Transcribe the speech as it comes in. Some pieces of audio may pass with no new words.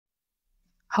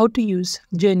How to use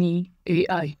Jenni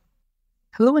AI.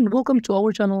 Hello and welcome to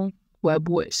our channel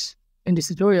WebWiz. In this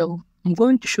tutorial, I'm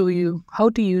going to show you how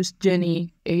to use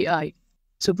Jenni AI.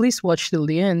 So please watch till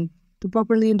the end to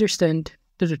properly understand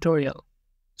the tutorial.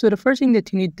 So the first thing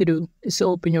that you need to do is to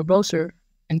open your browser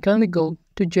and kindly go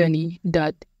to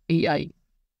jenni.ai.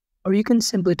 Or you can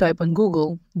simply type on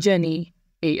Google Jenni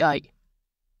AI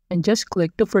and just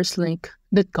click the first link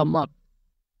that come up,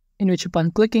 in which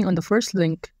upon clicking on the first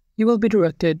link, you will be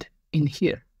directed in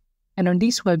here. And on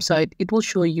this website, it will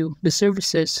show you the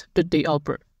services that they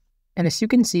offer. And as you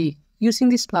can see, using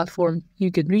this platform,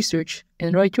 you can research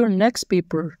and write your next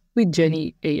paper with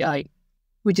Jenni AI,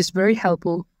 which is very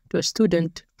helpful to a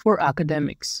student for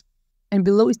academics. And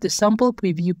below is the sample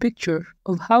preview picture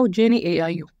of how Jenni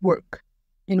AI work,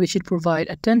 in which it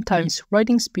provides a 10 times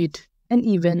writing speed and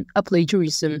even a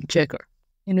plagiarism checker,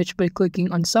 in which by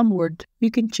clicking on some word,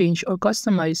 you can change or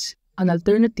customize an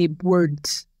alternative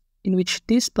words, in which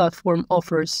this platform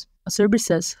offers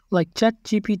services like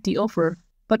ChatGPT offer,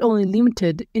 but only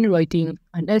limited in writing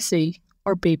an essay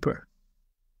or paper.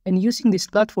 And using this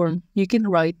platform, you can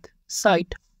write,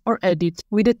 cite, or edit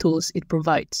with the tools it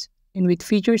provides, and with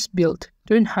features built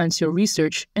to enhance your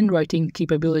research and writing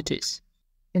capabilities.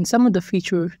 And some of the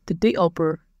features that they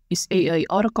offer is AI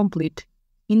autocomplete,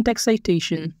 in-text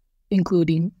citation,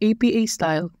 including APA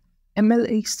style,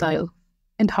 MLA style,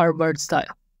 and Harvard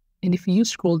style. And if you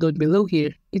scroll down below here,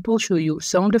 it will show you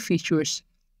some of the features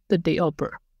that they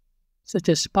offer, such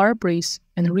as paraphrase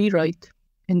and rewrite,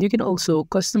 and you can also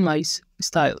customize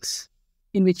styles,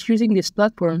 in which using this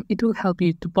platform, it will help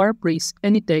you to paraphrase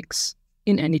any text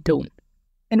in any tone.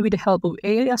 And with the help of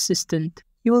AI Assistant,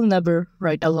 you will never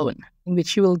write alone, in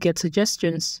which you will get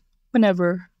suggestions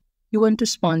whenever you want to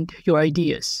spawn your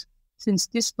ideas, since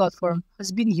this platform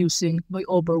has been used by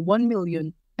over 1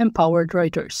 million empowered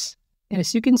writers. And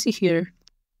as you can see here,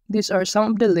 these are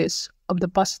some of the lists of the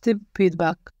positive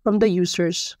feedback from the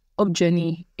users of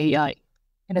Jenni AI.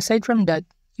 And aside from that,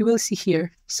 you will see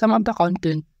here some of the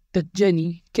content that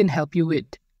Jenni can help you with,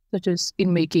 such as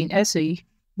in making essay,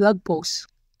 blog posts,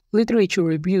 literature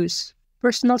reviews,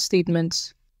 personal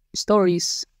statements,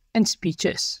 stories, and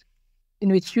speeches, in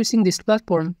which using this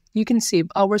platform, you can save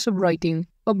hours of writing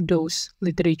of those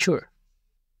literature,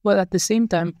 while at the same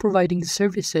time providing the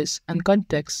services and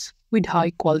context with high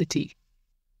quality.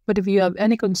 But if you have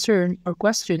any concern or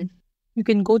question, you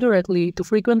can go directly to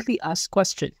frequently asked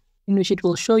question, in which it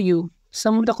will show you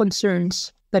some of the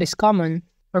concerns that is common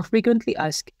or frequently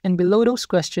asked, and below those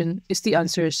questions is the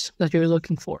answers that you're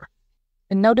looking for.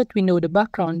 And now that we know the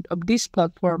background of this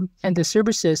platform and the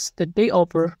services that they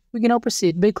offer, we can now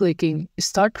proceed by clicking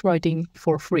Start Writing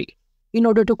for Free in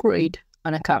order to create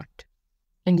an account.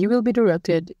 And you will be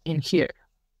directed in here.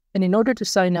 And in order to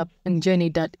sign up in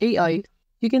jenni.ai,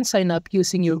 you can sign up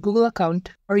using your Google account,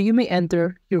 or you may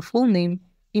enter your full name,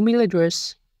 email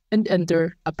address, and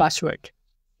enter a password.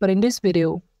 But in this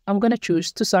video, I'm going to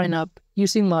choose to sign up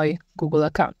using my Google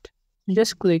account.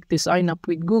 Just click the sign up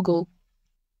with Google,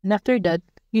 and after that,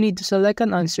 you need to select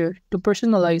an answer to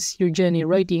personalize your Jenni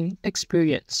writing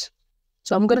experience.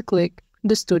 So I'm going to click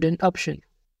the student option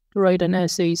to write an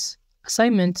essays,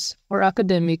 assignments, or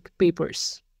academic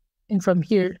papers. And from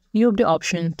here, you have the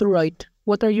option to write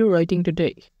what are you writing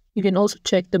today. You can also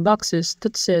check the boxes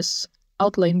that says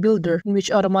Outline Builder, in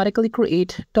which automatically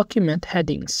create document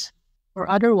headings, or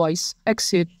otherwise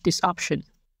exit this option.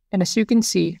 And as you can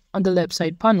see on the left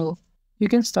side panel, you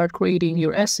can start creating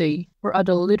your essay or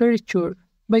other literature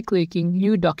by clicking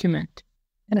New Document.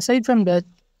 And aside from that,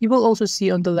 you will also see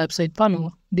on the left side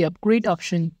panel the upgrade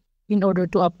option in order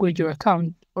to upgrade your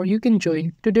account, or you can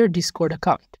join to their Discord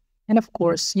account. And of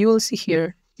course, you will see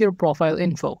here your profile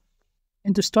info.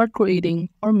 And to start creating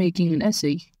or making an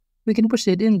essay, we can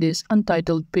proceed in this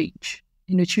untitled page,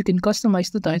 in which you can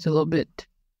customize the title of it.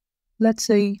 Let's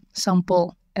say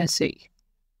sample essay.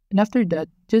 And after that,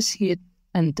 just hit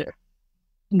enter.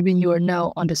 And when you are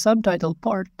now on the subtitle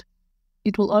part,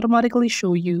 it will automatically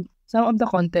show you some of the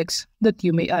context that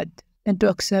you may add. And to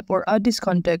accept or add this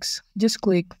context, just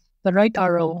click the right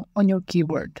arrow on your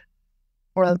keyboard,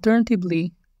 or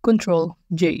alternatively, Ctrl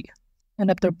J. And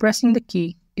after pressing the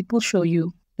key, it will show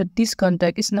you that this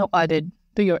context is now added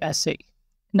to your essay.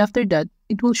 And after that,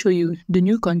 it will show you the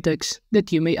new context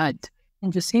that you may add.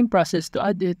 And the same process to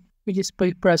add it, which is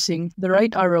by pressing the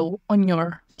right arrow on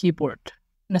your keyboard.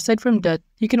 And aside from that,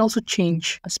 you can also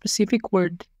change a specific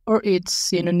word or its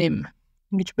synonym,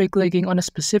 in which by clicking on a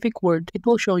specific word, it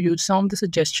will show you some of the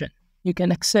suggestion. You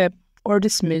can accept or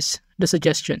dismiss the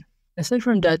suggestion. Aside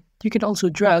from that, you can also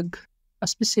drag a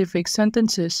specific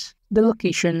sentences, the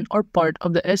location or part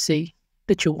of the essay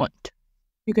that you want.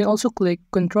 You can also click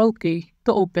Ctrl K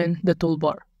to open the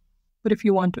toolbar. But if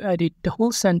you want to edit the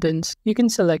whole sentence, you can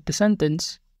select the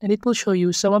sentence and it will show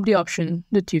you some of the options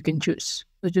that you can choose,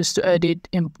 such as to edit,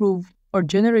 improve, or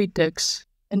generate text,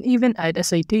 and even add a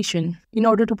citation in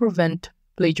order to prevent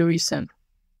plagiarism.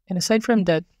 And aside from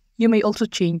that, you may also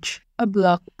change a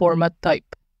block format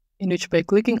type, in which by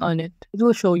clicking on it, it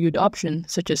will show you the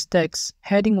options such as text,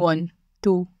 heading 1,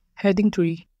 2, heading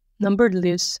 3, numbered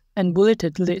lists, and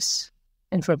bulleted lists.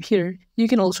 And from here, you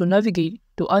can also navigate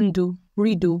to undo,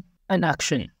 redo, and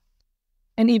action,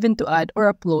 and even to add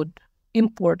or upload,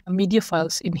 import media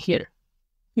files in here.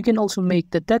 You can also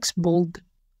make the text bold,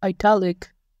 italic,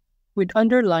 with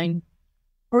underline,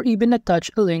 or even attach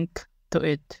a link to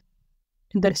it.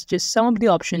 And that is just some of the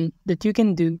options that you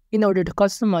can do in order to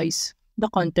customize the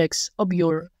context of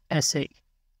your essay.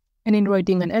 And in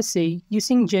writing an essay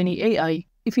using Jenni AI,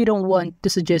 if you don't want the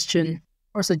suggestion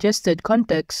or suggested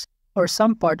context or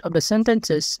some part of the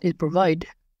sentences it provides,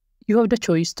 you have the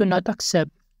choice to not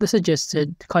accept the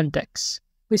suggested context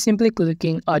by simply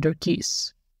clicking other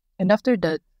keys. And after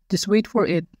that, just wait for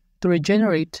it to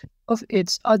regenerate of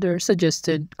its other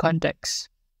suggested context.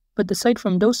 But aside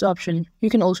from those options, you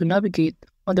can also navigate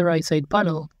on the right side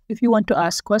panel if you want to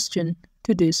ask questions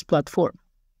to this platform.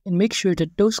 And make sure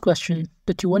that those questions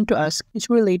that you want to ask is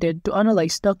related to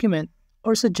analyzed document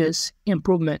or suggest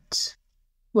improvements.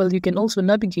 Well, you can also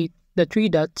navigate the three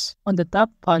dots on the top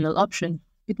panel option.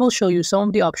 It will show you some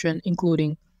of the options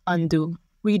including undo,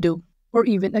 redo, or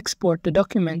even export the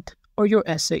document or your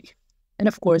essay. And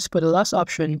of course, for the last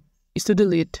option is to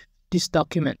delete this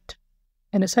document.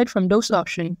 And aside from those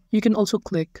options, you can also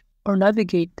click or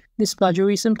navigate this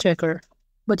plagiarism checker,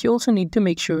 but you also need to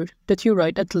make sure that you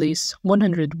write at least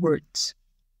 100 words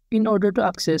in order to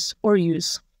access or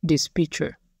use this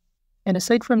feature. And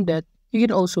aside from that, you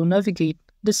can also navigate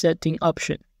the setting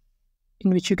option,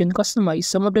 in which you can customize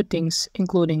some of the things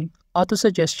including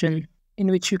auto-suggestion, in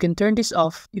which you can turn this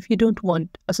off if you don't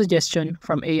want a suggestion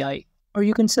from AI, or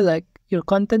you can select your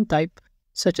content type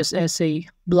such as essay,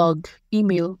 blog,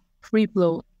 email, free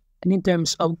flow, and in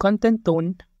terms of content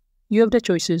tone, you have the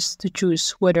choices to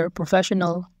choose whether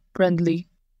professional, friendly,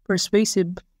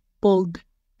 persuasive, bold,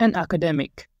 and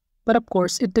academic. But of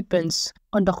course, it depends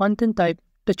on the content type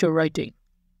that you're writing.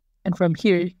 And from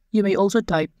here, you may also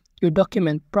type your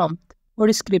document prompt or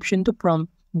description to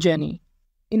prompt Jenni.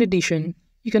 In addition,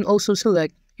 you can also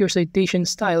select your citation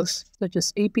styles such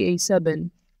as APA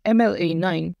 7, MLA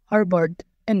 9, Harvard,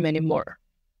 and many more.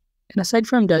 And aside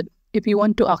from that, if you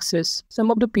want to access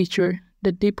some of the features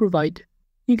that they provide,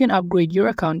 you can upgrade your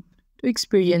account to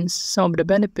experience some of the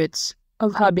benefits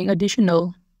of having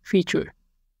additional feature.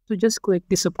 So just click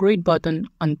this upgrade button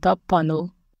on top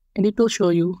panel and it will show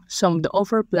you some of the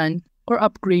offer plan or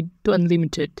upgrade to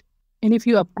unlimited. And if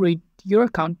you upgrade your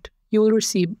account, you will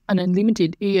receive an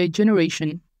unlimited AI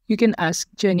generation. You can ask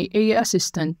Jenni AI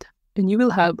Assistant and you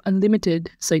will have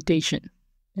unlimited citation.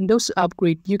 And those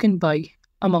upgrades you can buy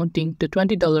amounting to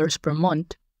 $20 per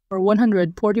month or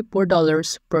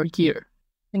 $144 per year.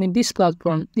 And in this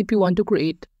platform, if you want to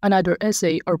create another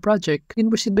essay or project, you can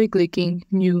proceed by clicking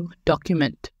New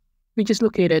Document, which is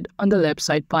located on the left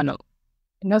side panel.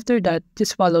 And after that,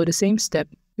 just follow the same step,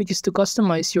 which is to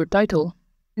customize your title.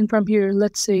 And from here,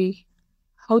 let's say,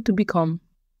 how to become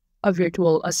a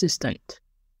virtual assistant.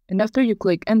 And after you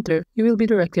click Enter, you will be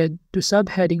directed to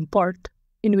subheading part,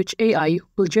 in which AI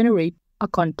will generate a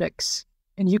context.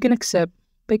 And you can accept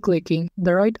by clicking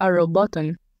the right arrow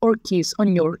button or keys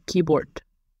on your keyboard.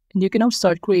 And you can now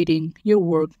start creating your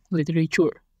work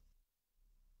literature.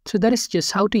 So that is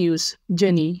just how to use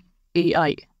Jenni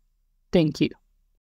AI. Thank you.